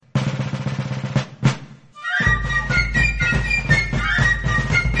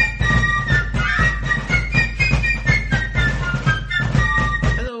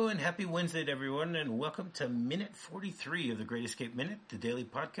Wednesday, everyone, and welcome to Minute 43 of the Great Escape Minute, the daily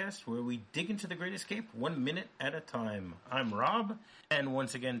podcast where we dig into the Great Escape 1 minute at a time. I'm Rob, and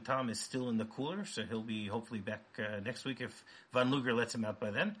once again, Tom is still in the cooler, so he'll be hopefully back next week if Von Luger lets him out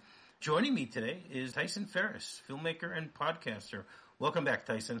by then. Joining me today is Tyson Ferris, filmmaker and podcaster. Welcome back,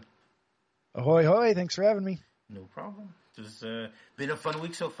 Tyson. Ahoy, hoy. Thanks for having me. No problem. It's been a fun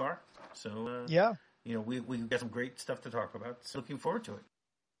week so far. So, yeah. We got some great stuff to talk about. So looking forward to it.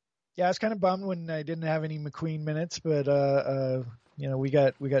 Yeah, I was kind of bummed when I didn't have any McQueen minutes, but we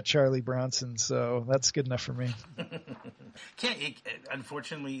got Charlie Bronson, so that's good enough for me.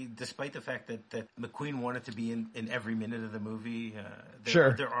 Unfortunately, despite the fact that McQueen wanted to be in every minute of the movie,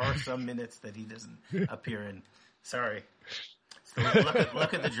 there are some minutes that he doesn't appear in. Sorry. So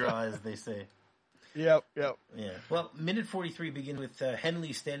luck of the draw, as they say. Yep. Yeah. Well, minute 43 begins with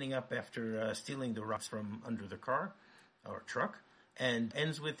Henley standing up after stealing the rocks from under the car or truck, and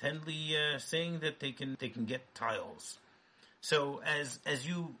ends with Henley saying that they can get tiles. So as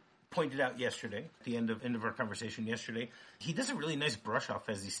you pointed out yesterday, at the end of our conversation yesterday, he does a really nice brush off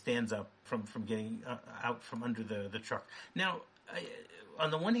as he stands up from getting out from under the truck. Now,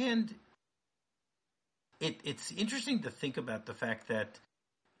 on the one hand, it's interesting to think about the fact that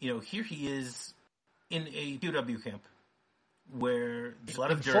here he is in a POW camp where there's a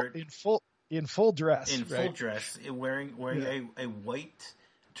lot of dirt. In full dress. Full dress, wearing a white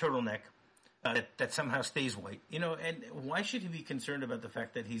turtleneck that somehow stays white. And why should he be concerned about the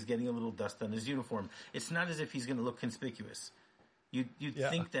fact that he's getting a little dust on his uniform? It's not as if he's going to look conspicuous. You'd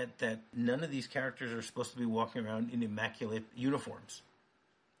think that none of these characters are supposed to be walking around in immaculate uniforms.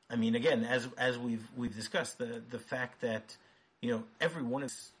 I mean, again, as we've discussed, the fact that every one of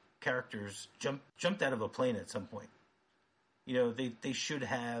his characters jumped out of a plane at some point. They should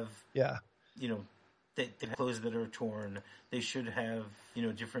have they have clothes that are torn. They should have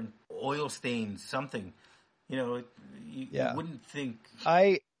different oil stains, something. You wouldn't think.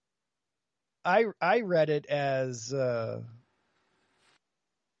 I read it as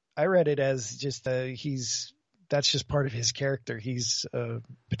just that's just part of his character. He's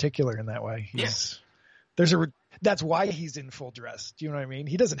particular in that way. That's why he's in full dress. Do you know what I mean?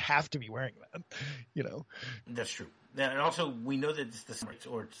 He doesn't have to be wearing that. That's true. And also, we know that it's the summer,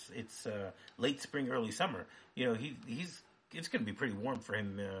 or it's late spring, early summer. It's going to be pretty warm for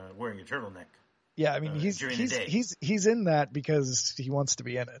him wearing a turtleneck. Yeah, I mean, he's in that because he wants to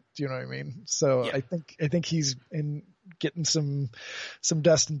be in it. Do you know what I mean? So yeah. I think he's in getting some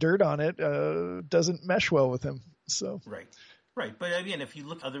dust and dirt on it. Doesn't mesh well with him. So Right, but again, if you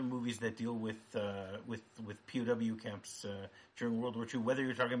look at other movies that deal with POW camps during World War II, whether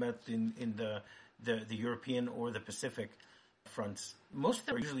you're talking about in the European or the Pacific fronts, most of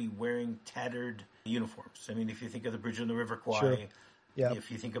them are usually wearing tattered uniforms. I mean, if you think of the Bridge on the River Kwai, sure. Yeah.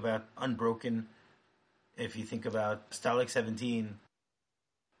 If you think about Unbroken, if you think about Stalag 17,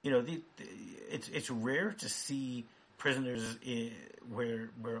 it's rare to see prisoners where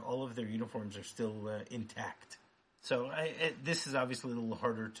all of their uniforms are still intact. So this is obviously a little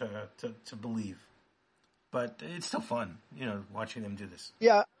harder to believe, but it's still fun, watching them do this.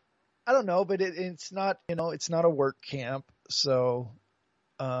 Yeah, I don't know, but it's not, it's not a work camp, so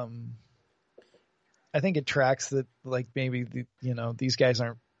I think it tracks that maybe these guys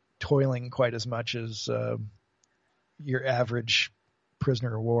aren't toiling quite as much as your average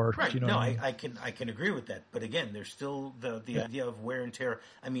prisoner of war. Right. No, I can agree with that. But again, there's still the idea of wear and tear.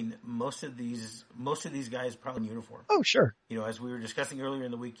 I mean, most of these guys probably in uniform. Oh, sure. As we were discussing earlier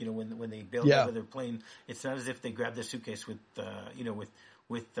in the week, when they bailed out of their plane, it's not as if they grabbed their suitcase with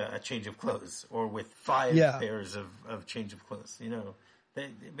a change of clothes or with 5 pairs of change of clothes. They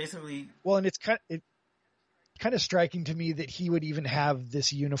basically. Well, and it's kind of striking to me that he would even have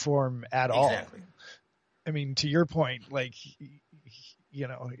this uniform at all. Exactly. I mean, to your point,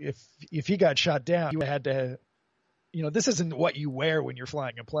 if he got shot down, you had to, this isn't what you wear when you're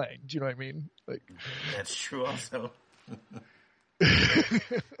flying a plane. Do you know what I mean? That's true also. I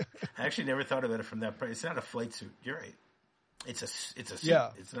actually never thought about it from that point. It's not a flight suit. You're right. It's a suit. Yeah.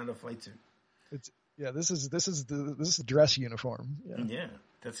 It's not a flight suit. This is the dress uniform. Yeah,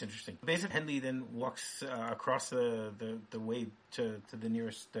 that's interesting. Basically, Henley then walks across the way to the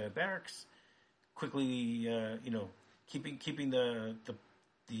nearest barracks, quickly, keeping the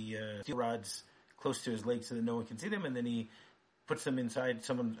steel rods close to his legs so that no one can see them, and then he puts them inside.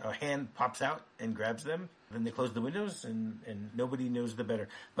 A hand pops out and grabs them. Then they close the windows, and nobody knows the better.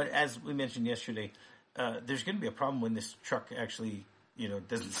 But as we mentioned yesterday, there's going to be a problem when this truck actually,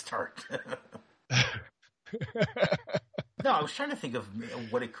 doesn't start. No, I was trying to think of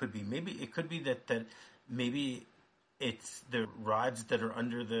what it could be. Maybe it could be that maybe it's the rods that are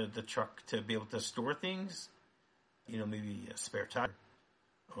under the truck to be able to store things. Maybe a spare tire,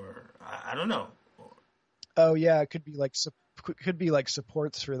 or I don't know. Oh yeah, it could be like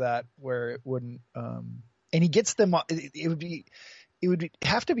supports for that where it wouldn't. And he gets them. It would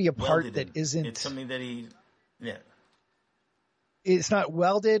have to be a part Welded that in. isn't. It's something that yeah. It's not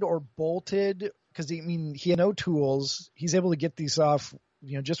welded or bolted because he had no tools. He's able to get these off,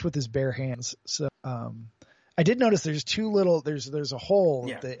 just with his bare hands. So I did notice there's there's a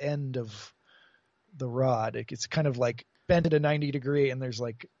hole at the end of the rod. It's kind of like bent at a 90 degree, and there's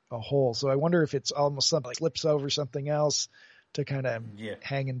like a hole. So I wonder if it's almost something like slips over something else to kind of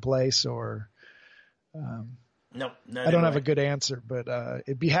hang in place, or. No, I don't have a good answer, but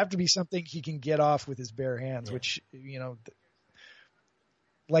it'd have to be something he can get off with his bare hands, which,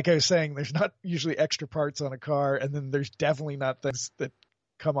 like I was saying, there's not usually extra parts on a car, and then there's definitely not things that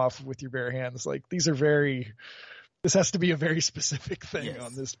come off with your bare hands. Like this has to be a very specific thing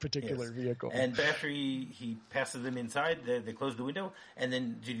on this particular vehicle. And after he passes them inside, they close the window, and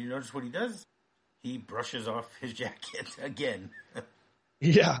then did you notice what he does? He brushes off his jacket again.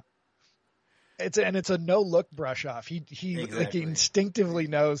 Yeah. It's a no look brush off. He instinctively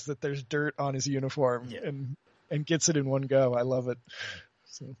knows that there's dirt on his uniform and gets it in one go. I love it.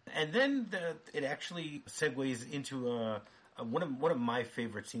 So. And then it actually segues into one of my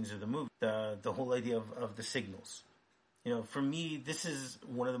favorite scenes of the movie. The whole idea of the signals. For me, this is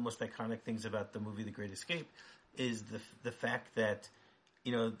one of the most iconic things about the movie The Great Escape is the fact that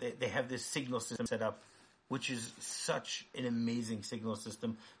they have this signal system set up, which is such an amazing signal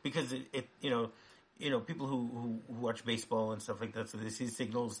system because it people who watch baseball and stuff like that, so they see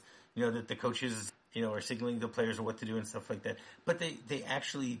signals, that the coaches, are signaling the players what to do and stuff like that. But they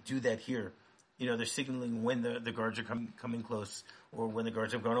actually do that here. They're signaling when the guards are coming close or when the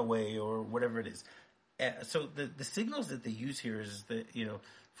guards have gone away or whatever it is. So the signals that they use here is that,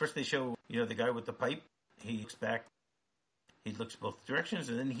 first they show, the guy with the pipe, he looks back, he looks both directions,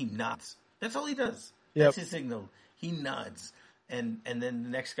 and then he nods. That's all he does. That's his signal. He nods. And then the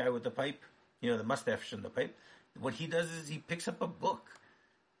next guy with the pipe, the mustache and the pipe, what he does is he picks up a book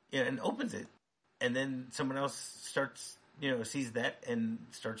and opens it. And then someone else starts, sees that and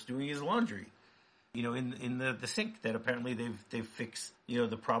starts doing his laundry. In the sink that apparently they've fixed,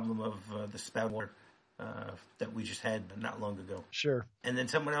 the problem of the spout water that we just had not long ago. Sure. And then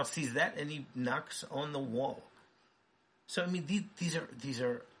someone else sees that and he knocks on the wall. So I mean, these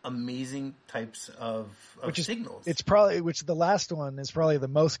are amazing types of signals. It's probably the last one is probably the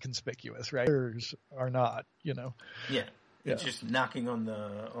most conspicuous, right? Others are not, Yeah, it's just knocking on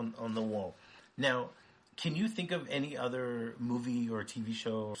the wall. Now, can you think of any other movie or TV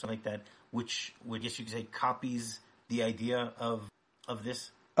show or something like that which would, guess you could say, copies the idea of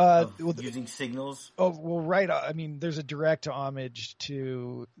this? Using signals? Oh, well, right. I mean, there's a direct homage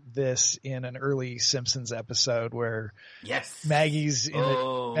to this in an early Simpsons episode where Maggie's in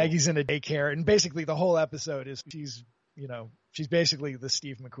a daycare, and basically the whole episode is she's basically the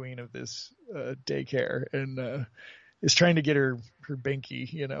Steve McQueen of this daycare, and is trying to get her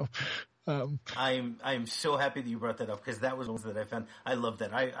binky, I'm so happy that you brought that up because that was one that I found. I love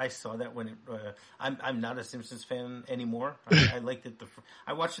that. I saw that when I'm not a Simpsons fan anymore. I liked it.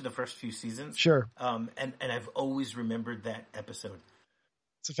 I watched it the first few seasons. Sure. And I've always remembered that episode.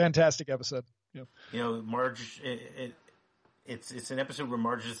 It's a fantastic episode. Yeah. Marge. It's an episode where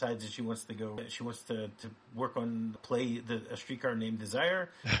Marge decides that she wants to work on a streetcar named Desire,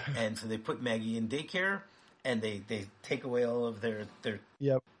 and so they put Maggie in daycare, and they take away all of their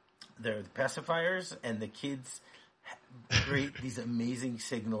They're the pacifiers, and the kids create these amazing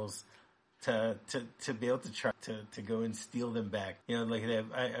signals to be able to try to go and steal them back. Like they have,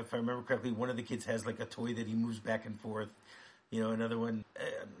 if I remember correctly, one of the kids has like a toy that he moves back and forth. Another one,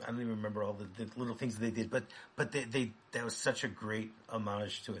 I don't even remember all the little things they did, but that was such a great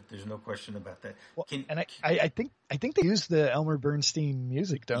homage to it. There's no question about that. Well, I think they use the Elmer Bernstein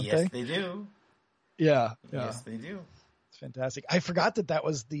music, don't they? Yes, they do. Yeah. Yes, they do. Fantastic. I forgot that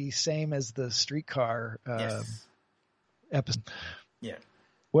was the same as the streetcar episode. Yeah.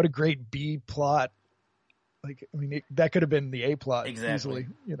 What a great B plot. Like, I mean, that could have been the A plot easily,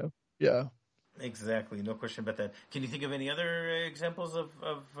 Yeah. Exactly. No question about that. Can you think of any other examples of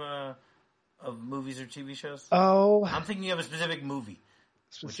movies or TV shows? Oh. I'm thinking of a specific movie.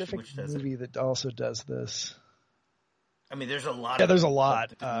 Which movie that also does this. I mean, there's a lot. Yeah, there's a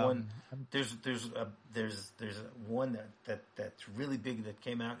lot. There's one that's really big that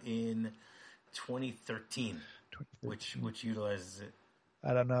came out in 2013, which utilizes it.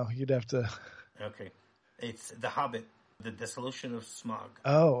 I don't know. You'd have to. Okay, it's The Hobbit: The Dissolution of Smaug.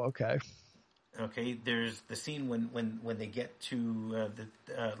 Oh, okay. Okay, there's the scene when they get to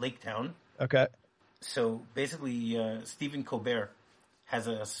the Lake Town. Okay. So basically, Stephen Colbert has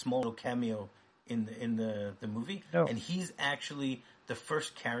a small little cameo in the movie, No. and he's actually the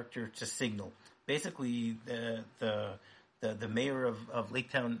first character to signal. Basically, the mayor of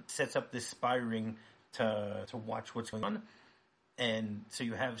Lake Town sets up this spy ring to watch what's going on, and so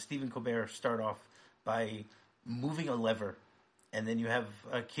you have Stephen Colbert start off by moving a lever, and then you have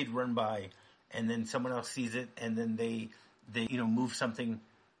a kid run by, and then someone else sees it, and then they move something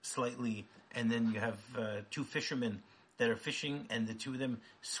slightly, and then you have two fishermen that are fishing, and the two of them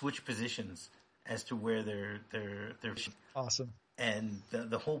switch positions as to where they're fishing. Awesome. And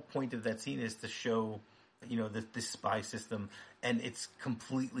the whole point of that scene is to show, this spy system, and it's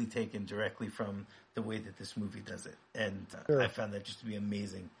completely taken directly from the way that this movie does it. And Sure. I found that just to be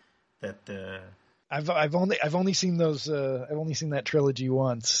amazing. That I've only seen those. I've only seen that trilogy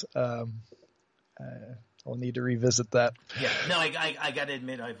once. I'll need to revisit that. yeah, no, I got to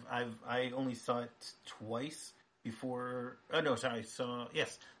admit, I only saw it twice before. Oh no, sorry,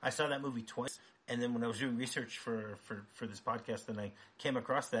 I saw that movie twice. And then when I was doing research for this podcast, then I came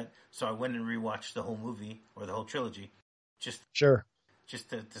across that, so I went and rewatched the whole movie or the whole trilogy, just Sure.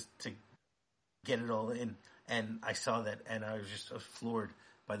 to get it all in. And I saw that, and I was floored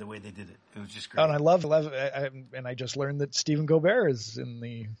by the way they did it. It was just great. Oh, and I love and I just learned that Stephen Colbert is in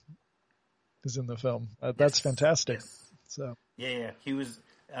the film. That's fantastic. Yes. So yeah, he was.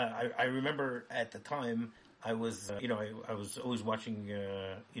 I remember at the time I was, I was always watching,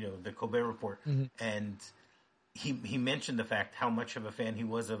 the Colbert Report, mm-hmm. and he mentioned the fact how much of a fan he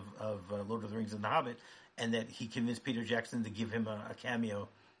was of Lord of the Rings and The Hobbit, and that he convinced Peter Jackson to give him a cameo,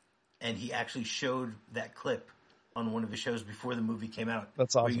 and he actually showed that clip on one of the shows before the movie came out.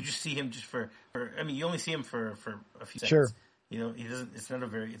 That's awesome. Where you just see him just for you only see him for a few seconds. Sure. He doesn't.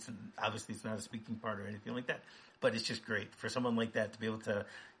 Obviously it's not a speaking part or anything like that. But it's just great for someone like that to be able to,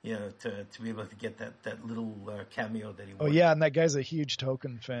 to be able to get that little cameo that he. Oh yeah, and that guy's a huge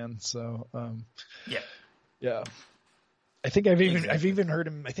Tolkien fan. So yeah. I think I've even heard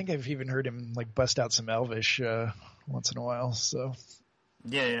him. I think I've even heard him like bust out some Elvish once in a while. So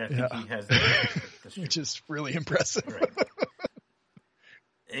yeah, I think he has that. Which is really impressive. Right.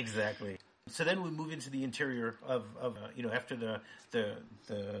 Exactly. So then we move into the interior of after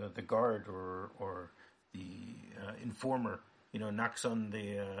the guard or the informer knocks on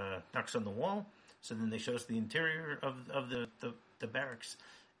the wall. So then they show us the interior of the barracks,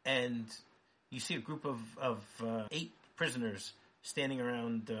 and you see a group of 8 prisoners standing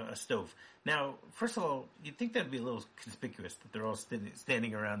around a stove. Now, first of all, you'd think that'd be a little conspicuous that they're all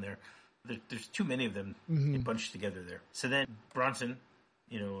standing around there. There's too many of them bunched together there. So then Bronson,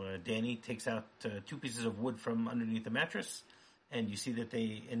 Danny takes out 2 pieces of wood from underneath the mattress, and you see that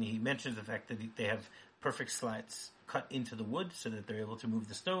he mentions the fact that they have perfect slats cut into the wood so that they're able to move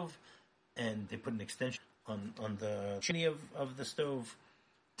the stove, and they put an extension on the chimney of the stove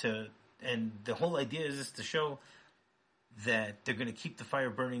and the whole idea is to show that they're going to keep the fire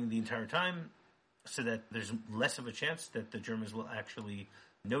burning the entire time so that there's less of a chance that the Germans will actually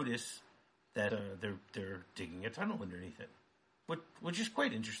notice that they're digging a tunnel underneath it. Which is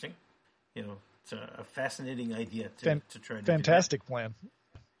quite interesting. It's a fascinating idea to try to fantastic plan.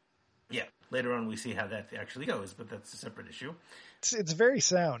 Yeah. Later on, we see how that actually goes, but that's a separate issue. It's very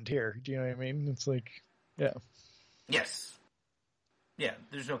sound here. Do you know what I mean? It's like, yeah. Yes. Yeah.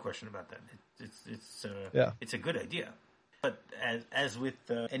 There's no question about that. It's a good idea. But as with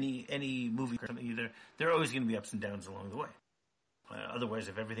any movie or something, there are always going to be ups and downs along the way. Otherwise,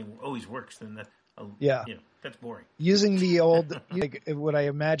 if everything always works, then that's boring. Using the old, like what I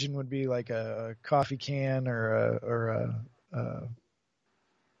imagine would be like a coffee can or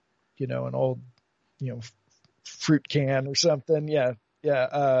an old, fruit can or something. Yeah.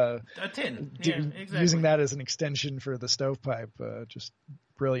 A tin. Exactly. Using that as an extension for the stovepipe, just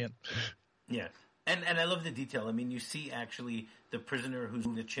brilliant. Yeah. And I love the detail. I mean, you see actually the prisoner who's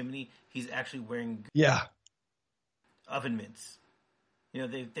in the chimney, he's actually wearing oven mitts.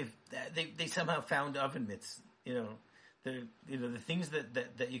 They somehow found oven mitts. The things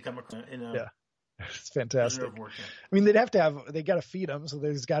that you come across in a it's fantastic. Of work, I mean, they got to feed them, so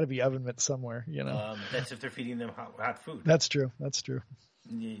there's got to be oven mitts somewhere. That's if they're feeding them hot food. That's true.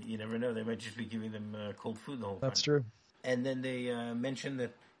 You never know. They might just be giving them cold food the whole time. That's true. And then they mention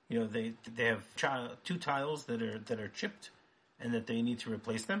that they have 2 tiles that are chipped, and that they need to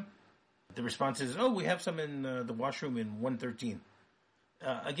replace them. The response is, we have some in the washroom in 113.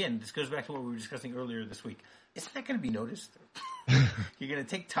 Again, this goes back to what we were discussing earlier this week. It's not going to be noticed. You're going to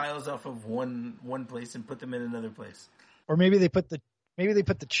take tiles off of one place and put them in another place. Or maybe they put Maybe they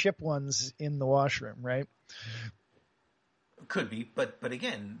put the chip ones in the washroom, right? Could be, but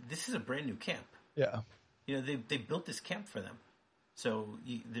again, this is a brand new camp. Yeah. You know, they built this camp for them, so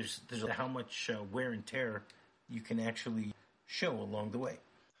there's how much wear and tear you can actually show along the way.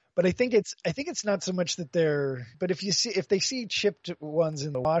 But I think it's not so much that but if they see chipped ones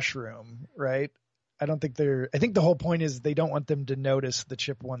in the washroom, right? I think the whole point is they don't want them to notice the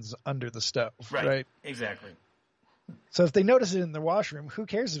chipped ones under the stove, right? Exactly. So if they notice it in the washroom, who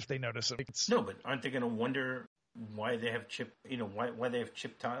cares if they notice it? No, but aren't they going to wonder why they have why they have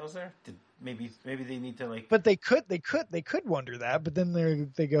chipped tiles there? Maybe they need to like. But they could wonder that, but then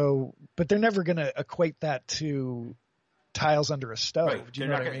they go, but they're never going to equate that to tiles under a stove. Right. Do you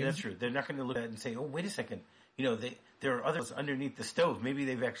know what I mean? That's true. They're not going to look at it and say, "Oh, wait a second. You know, there are others underneath the stove. Maybe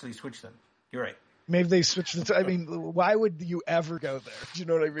they've actually switched them." You're right. Maybe they switched. I mean, why would you ever go there? Do you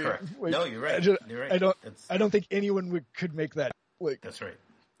know what I mean? Correct. Like, no, you're right. You're right. I don't think anyone could make that. Like, that's right.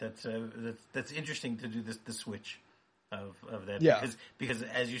 That's interesting to do the switch of that. Yeah. Because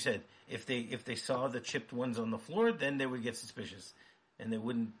as you said, if they saw the chipped ones on the floor, then they would get suspicious, and they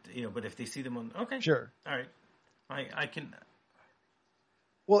wouldn't. You know, but if they see them on, okay, sure, all right, I can.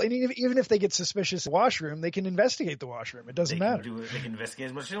 Well, and even if they get suspicious in the washroom, they can investigate the washroom. It doesn't matter. They can investigate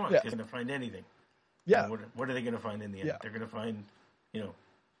as much as they want. Yeah. They're going to find anything. Yeah. What are they going to find in the end? Yeah. They're going to find,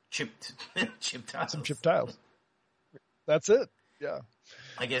 chipped tiles. Some chipped tiles. That's it. Yeah.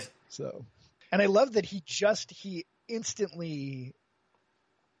 I guess. So, and I love that he instantly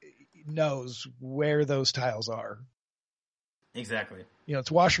knows where those tiles are. Exactly.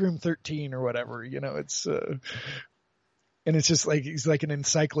 It's washroom 13 or whatever. It's. And it's just like he's like an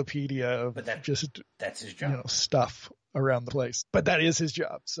encyclopedia of that's his job. Stuff around the place. But that is his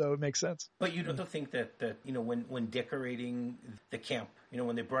job, so it makes sense. But you don't think that when decorating the camp,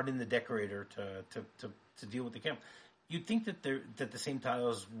 when they brought in the decorator to deal with the camp, you'd think that the same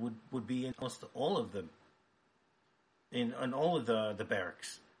tiles would be in almost all of them, in all of the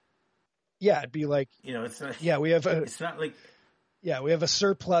barracks. Yeah, it'd be like it's not. Yeah, we have it's not like. Yeah, we have a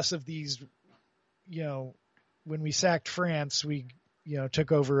surplus of these. When we sacked France, we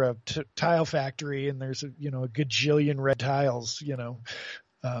took over a tile factory, and there's a gajillion red tiles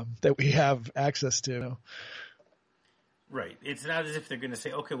that we have access to. Right. It's not as if they're going to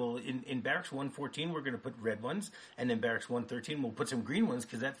say, okay, well, in barracks 114 we're going to put red ones, and in barracks 113 we'll put some green ones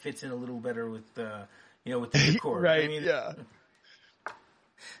because that fits in a little better with with the decor. Right. I mean, yeah.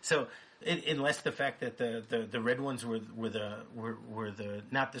 So unless the fact that the red ones were the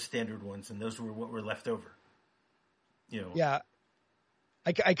not the standard ones, and those were what were left over. Yeah,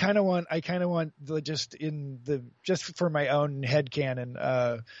 I kind of want just for my own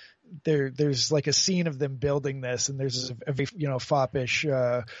headcanon. There's like a scene of them building this, and there's a foppish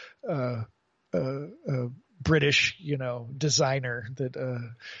British designer that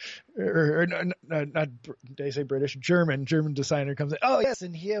or not did I say British? German designer comes in. Oh yes,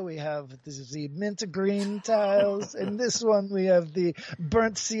 and here we have the mint green tiles, and this one we have the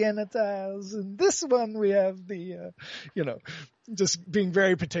burnt sienna tiles, and this one we have the just being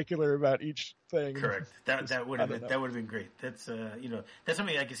very particular about each thing. Correct. That would have been great. That's that's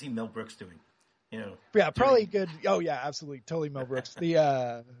something I can see Mel Brooks doing. Yeah, probably good. Oh yeah, absolutely, totally Mel Brooks.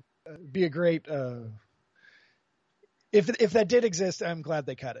 The be a great. If that did exist, I'm glad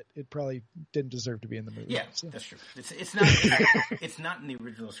they cut it. It probably didn't deserve to be in the movie. Yeah, so. That's true. It's not it's not in the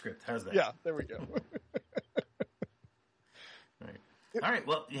original script. How's that? Yeah, there we go. All right.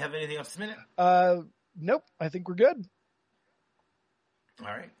 Well, you have anything else this minute? Nope. I think we're good. All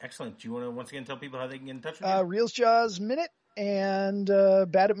right. Excellent. Do you want to once again tell people how they can get in touch with you? Reels Jaws Minute and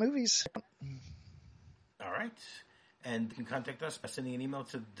Bad at Movies. All right. And you can contact us by sending an email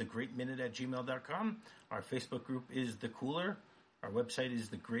to thegreatminute@gmail.com. Our Facebook group is The Cooler. Our website is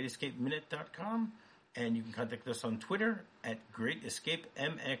thegreatescapeminute.com. And you can contact us on Twitter at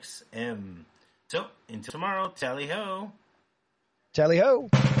GreatEscapeMXM. So, until tomorrow, tally ho! Tally ho!